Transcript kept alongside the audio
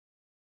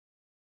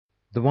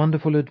The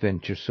Wonderful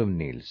Adventures of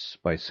Nils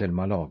by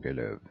Selma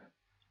Lagerlöf.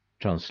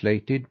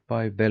 Translated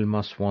by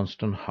Velma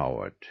Swanston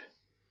Howard.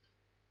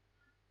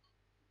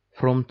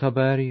 From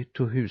Taberg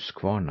to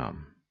Huskvarna.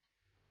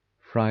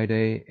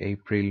 Friday,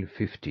 April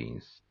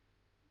 15th.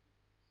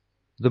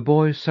 The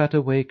boy sat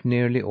awake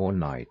nearly all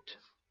night,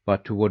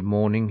 but toward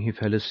morning he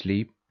fell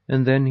asleep,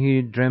 and then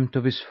he dreamt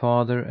of his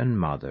father and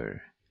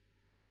mother.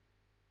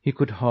 He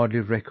could hardly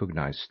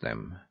recognize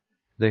them.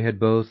 They had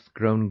both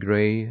grown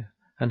gray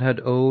and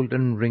had old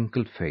and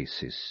wrinkled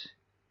faces.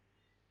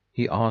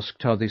 He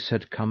asked how this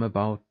had come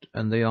about,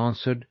 and they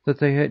answered that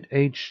they had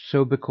aged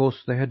so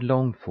because they had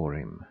longed for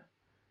him.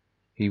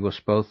 He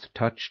was both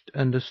touched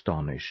and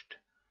astonished,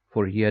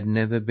 for he had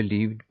never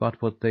believed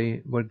but what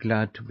they were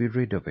glad to be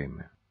rid of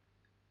him.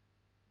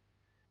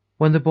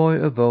 When the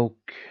boy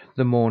awoke,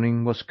 the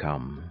morning was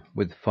come,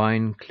 with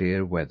fine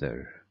clear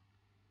weather.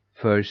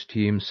 First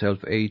he himself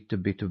ate a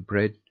bit of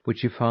bread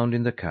which he found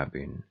in the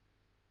cabin.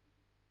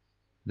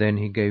 Then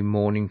he gave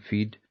morning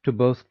feed to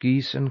both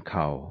geese and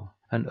cow,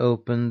 and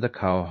opened the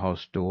cow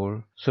house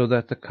door so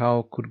that the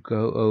cow could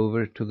go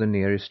over to the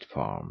nearest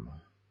farm.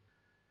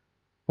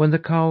 When the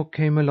cow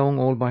came along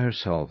all by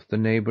herself, the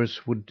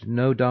neighbours would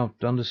no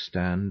doubt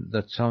understand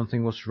that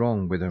something was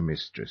wrong with her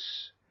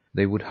mistress.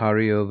 They would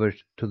hurry over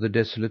to the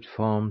desolate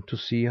farm to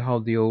see how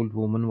the old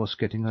woman was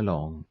getting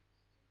along,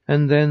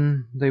 and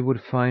then they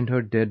would find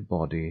her dead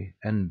body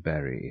and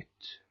bury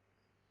it.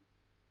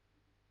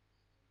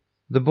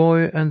 The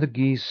boy and the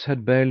geese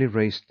had barely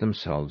raised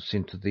themselves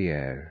into the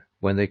air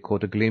when they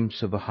caught a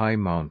glimpse of a high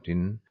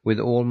mountain with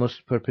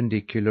almost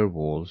perpendicular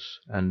walls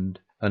and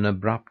an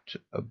abrupt,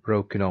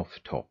 broken off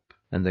top,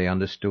 and they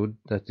understood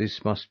that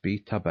this must be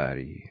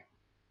Taberg.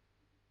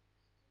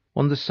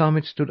 On the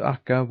summit stood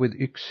Akka with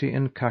Yksi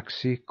and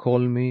Kaksi,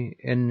 Kolmi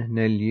and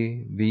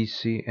Nelji,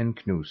 Visi and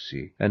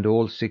Knusi, and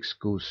all 6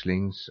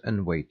 goslings,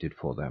 and waited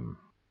for them.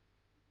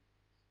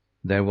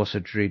 There was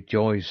a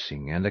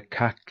rejoicing and a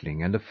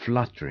cackling and a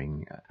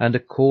fluttering and a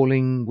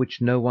calling which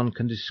no one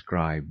can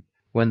describe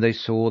when they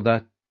saw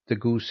that the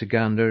goosey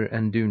gander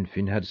and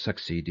Dunfin had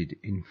succeeded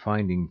in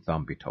finding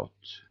Thumbietot.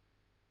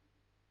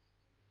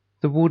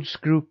 The woods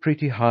grew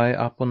pretty high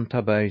up on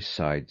Taberg's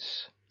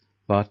sides,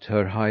 but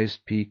her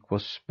highest peak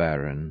was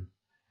barren,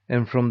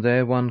 and from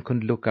there one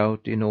could look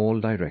out in all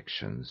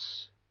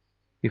directions.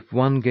 If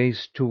one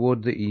gazed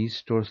toward the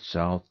east or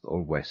south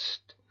or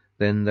west,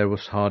 then there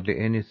was hardly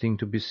anything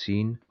to be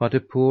seen but a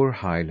poor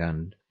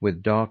highland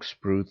with dark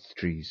spruce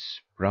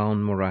trees,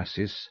 brown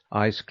morasses,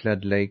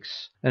 ice-clad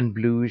lakes, and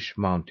bluish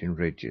mountain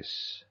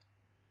ridges.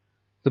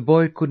 The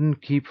boy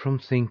couldn't keep from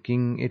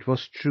thinking it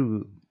was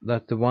true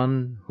that the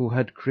one who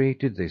had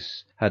created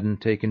this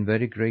hadn't taken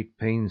very great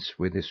pains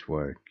with his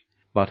work,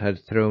 but had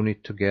thrown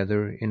it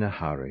together in a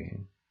hurry.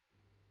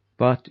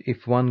 But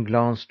if one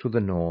glanced to the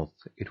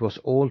north, it was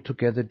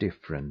altogether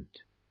different.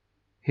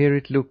 Here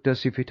it looked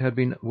as if it had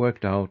been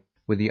worked out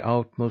with the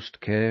utmost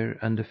care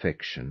and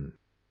affection.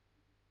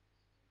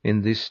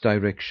 In this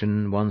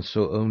direction one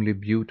saw only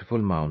beautiful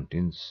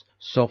mountains,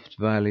 soft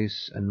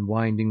valleys, and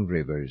winding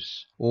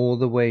rivers, all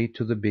the way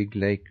to the big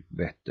lake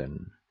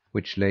Vättern,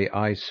 which lay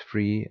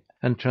ice-free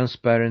and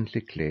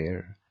transparently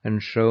clear,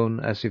 and shone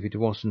as if it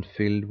wasn't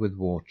filled with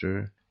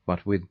water,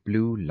 but with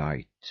blue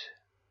light.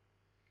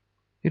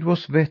 It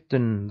was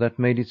Vättern that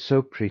made it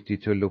so pretty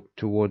to look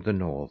toward the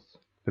north,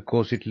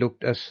 because it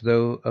looked as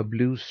though a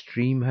blue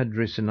stream had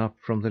risen up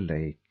from the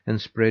lake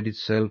and spread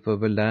itself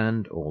over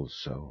land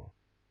also.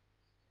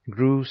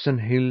 Groves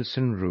and hills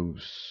and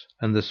roofs,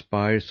 and the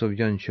spires of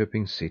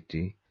Jönköping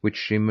city, which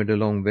shimmered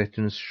along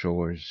Vättern's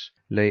shores,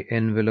 lay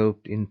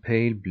enveloped in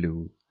pale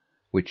blue,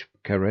 which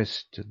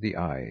caressed the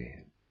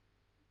eye.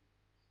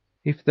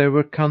 If there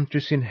were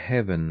countries in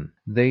heaven,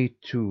 they,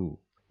 too,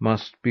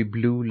 must be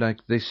blue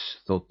like this,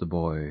 thought the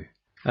boy,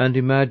 and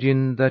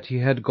imagined that he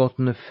had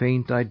gotten a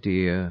faint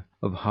idea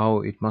of how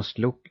it must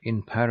look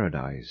in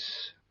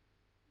paradise.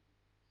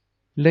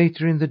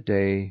 Later in the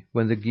day,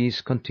 when the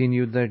geese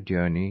continued their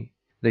journey,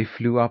 they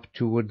flew up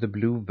toward the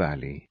blue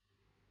valley.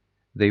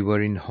 They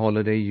were in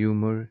holiday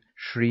humor,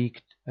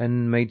 shrieked,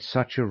 and made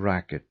such a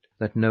racket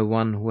that no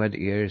one who had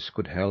ears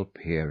could help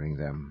hearing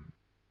them.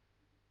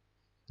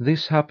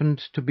 This happened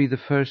to be the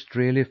first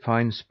really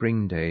fine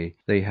spring day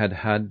they had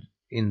had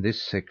in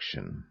this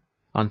section.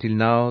 Until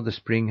now the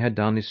spring had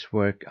done its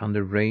work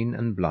under rain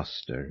and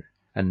bluster,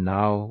 and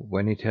now,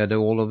 when it had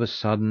all of a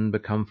sudden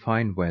become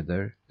fine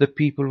weather, the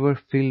people were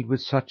filled with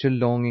such a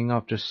longing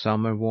after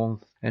summer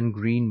warmth and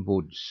green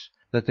woods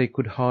that they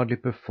could hardly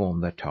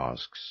perform their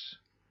tasks.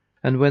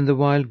 And when the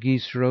wild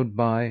geese rode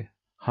by,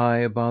 high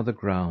above the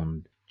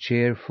ground,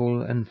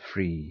 cheerful and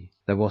free,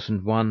 there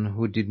wasn't one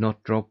who did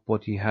not drop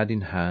what he had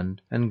in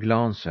hand and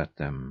glance at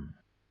them.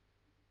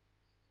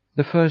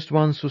 The first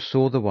ones who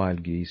saw the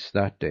wild geese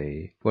that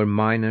day were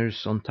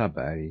miners on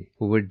Taberg,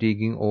 who were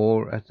digging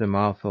ore at the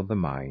mouth of the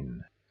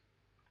mine.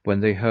 When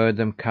they heard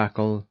them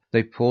cackle,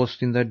 they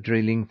paused in their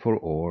drilling for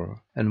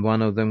ore, and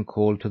one of them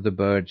called to the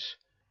birds,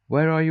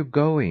 "Where are you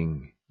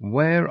going?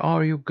 Where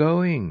are you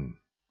going?"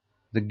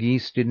 The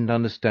geese didn't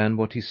understand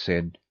what he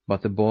said,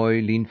 but the boy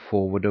leaned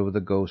forward over the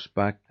goose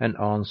back and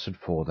answered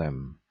for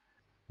them: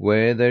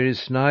 "Where there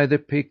is neither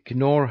pick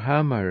nor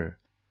hammer."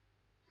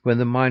 When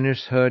the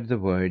miners heard the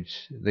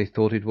words, they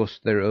thought it was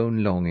their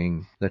own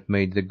longing that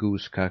made the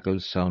goose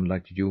cackle sound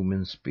like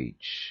human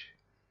speech.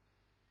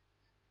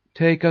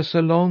 "Take us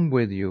along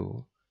with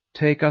you!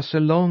 Take us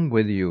along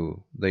with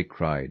you!" they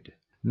cried.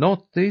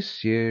 "Not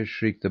this year!"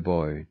 shrieked the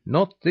boy.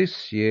 "Not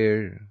this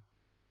year!"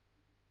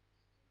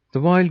 The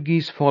wild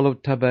geese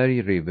followed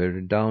Taberg river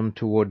down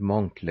toward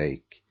Monk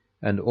Lake,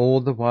 and all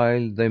the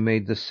while they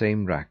made the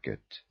same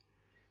racket.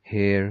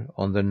 Here,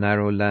 on the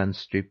narrow land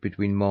strip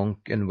between Monk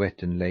and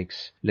Vettern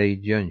lakes, lay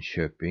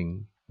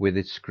Jönköping, with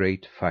its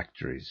great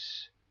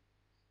factories.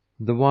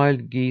 The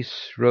wild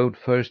geese rode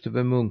first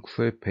over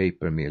Munksjö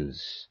paper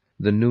mills.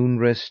 The noon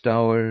rest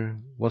hour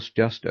was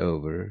just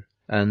over,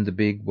 and the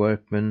big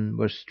workmen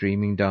were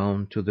streaming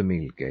down to the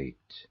mill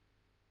gate.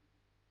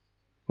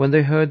 When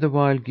they heard the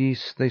wild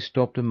geese, they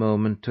stopped a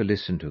moment to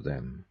listen to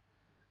them.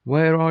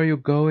 "Where are you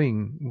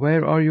going?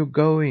 Where are you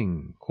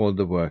going?" called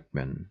the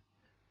workmen.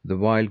 The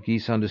wild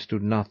geese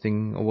understood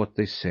nothing of what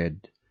they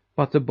said,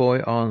 but the boy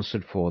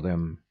answered for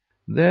them: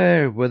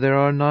 "There where there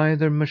are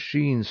neither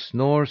machines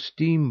nor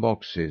steam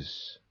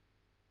boxes."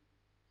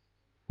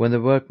 When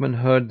the workmen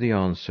heard the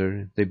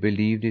answer, they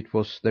believed it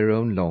was their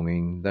own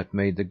longing that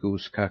made the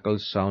goose cackle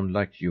sound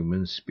like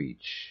human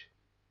speech.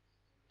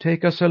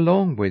 "Take us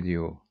along with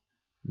you!"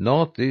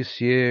 "Not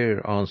this year,"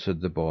 answered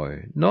the boy.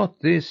 "Not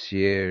this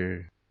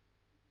year."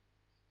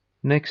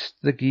 Next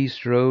the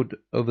geese rode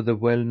over the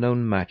well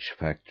known match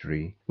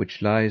factory,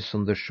 which lies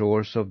on the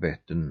shores of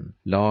Vettern,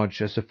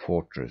 large as a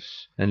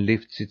fortress, and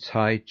lifts its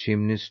high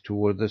chimneys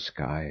toward the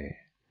sky.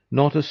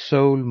 Not a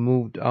soul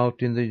moved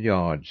out in the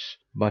yards,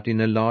 but in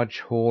a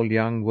large hall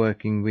young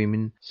working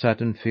women sat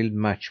and filled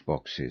match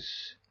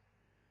boxes.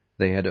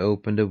 They had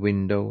opened a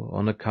window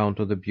on account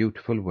of the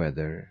beautiful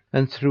weather,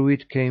 and through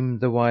it came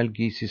the wild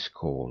geese's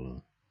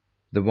call.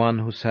 The one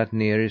who sat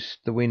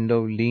nearest the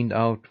window leaned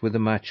out with a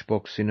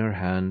matchbox in her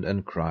hand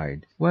and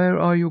cried: "Where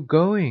are you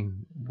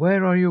going?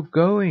 Where are you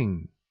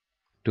going?"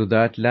 "To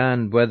that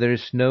land where there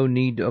is no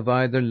need of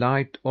either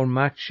light or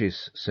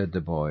matches," said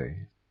the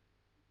boy.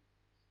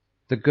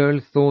 The girl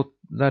thought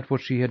that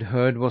what she had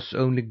heard was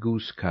only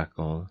goose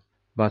cackle,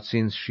 but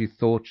since she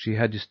thought she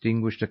had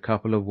distinguished a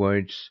couple of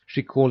words,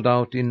 she called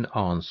out in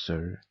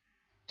answer: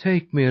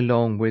 "Take me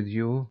along with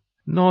you!"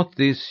 "Not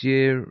this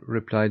year,"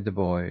 replied the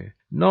boy.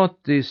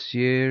 "Not this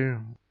year."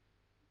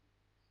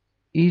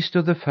 East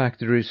of the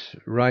factories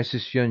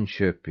rises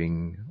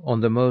Jönköping,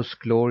 on the most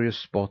glorious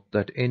spot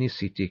that any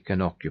city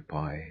can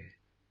occupy.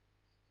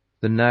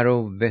 The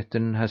narrow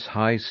Vettern has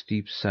high,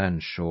 steep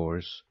sand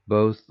shores,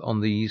 both on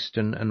the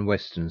eastern and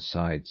western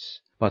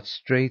sides, but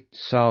straight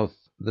south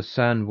the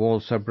sand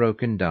walls are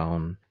broken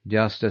down,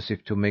 just as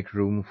if to make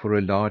room for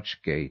a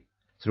large gate,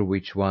 through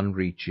which one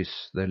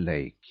reaches the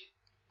lake.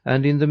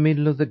 And in the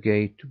middle of the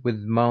gate,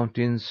 with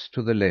mountains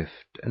to the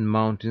left and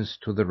mountains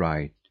to the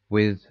right,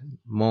 with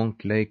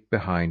Monk Lake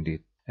behind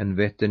it and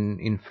Vettern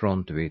in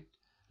front of it,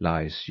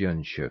 lies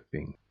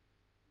Jönköping.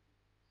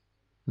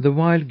 The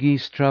wild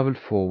geese travelled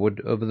forward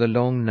over the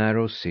long,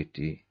 narrow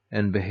city,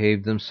 and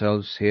behaved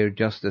themselves here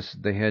just as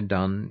they had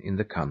done in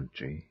the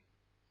country.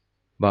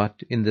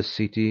 But in the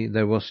city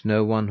there was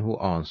no one who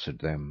answered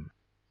them.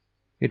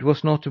 It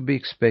was not to be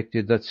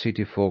expected that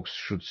city folks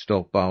should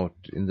stop out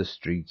in the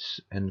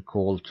streets and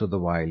call to the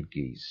wild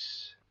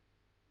geese.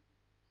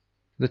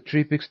 The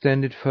trip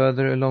extended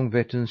further along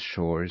Vettern's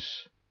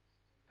shores,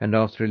 and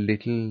after a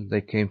little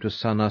they came to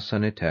Sanna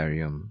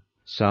Sanitarium.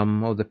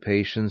 Some of the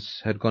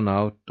patients had gone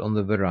out on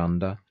the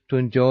veranda to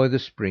enjoy the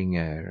spring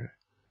air,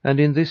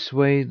 and in this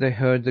way they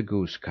heard the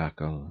goose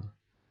cackle.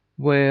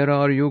 "Where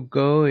are you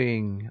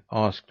going?"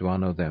 asked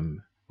one of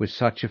them, with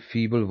such a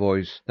feeble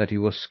voice that he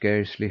was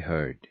scarcely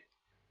heard.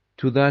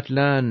 "To that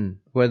land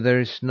where there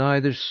is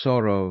neither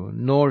sorrow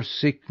nor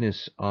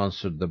sickness,"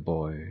 answered the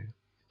boy.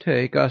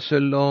 "Take us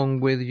along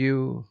with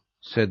you,"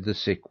 said the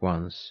sick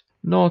ones.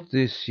 "Not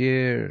this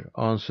year,"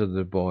 answered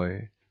the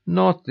boy.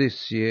 "Not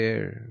this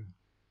year."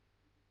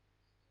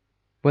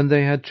 When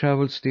they had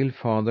travelled still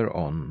farther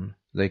on,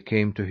 they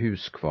came to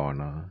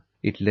Huskvarna.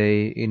 It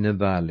lay in a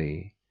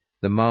valley.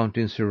 The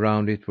mountains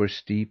around it were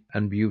steep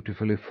and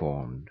beautifully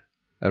formed.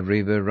 A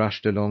river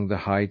rushed along the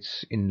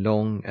heights in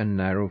long and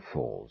narrow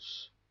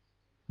falls.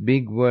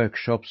 Big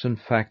workshops and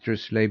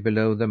factories lay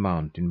below the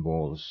mountain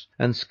walls,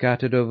 and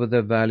scattered over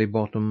the valley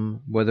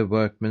bottom were the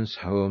workmen's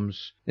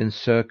homes,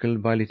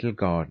 encircled by little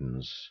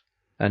gardens,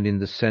 and in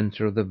the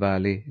centre of the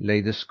valley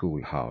lay the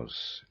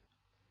schoolhouse.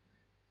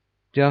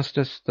 Just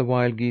as the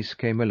wild geese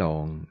came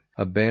along,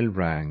 a bell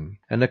rang,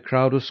 and a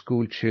crowd of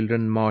school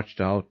children marched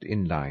out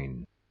in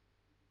line.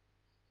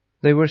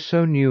 They were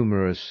so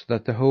numerous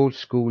that the whole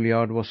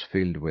schoolyard was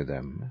filled with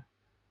them.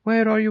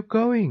 "Where are you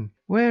going?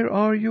 Where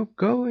are you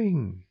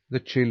going?" the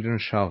children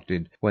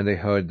shouted when they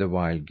heard the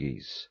wild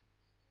geese.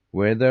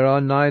 "Where there are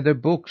neither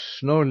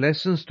books nor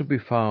lessons to be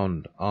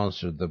found,"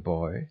 answered the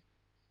boy.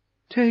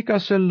 "Take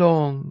us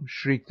along!"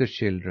 shrieked the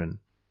children.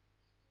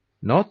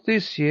 "Not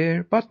this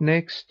year, but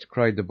next,"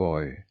 cried the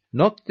boy.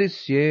 Not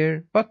this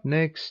year, but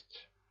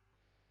next.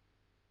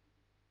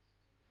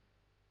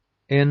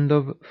 End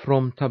of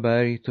From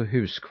Taberg to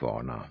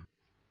Huskvarna.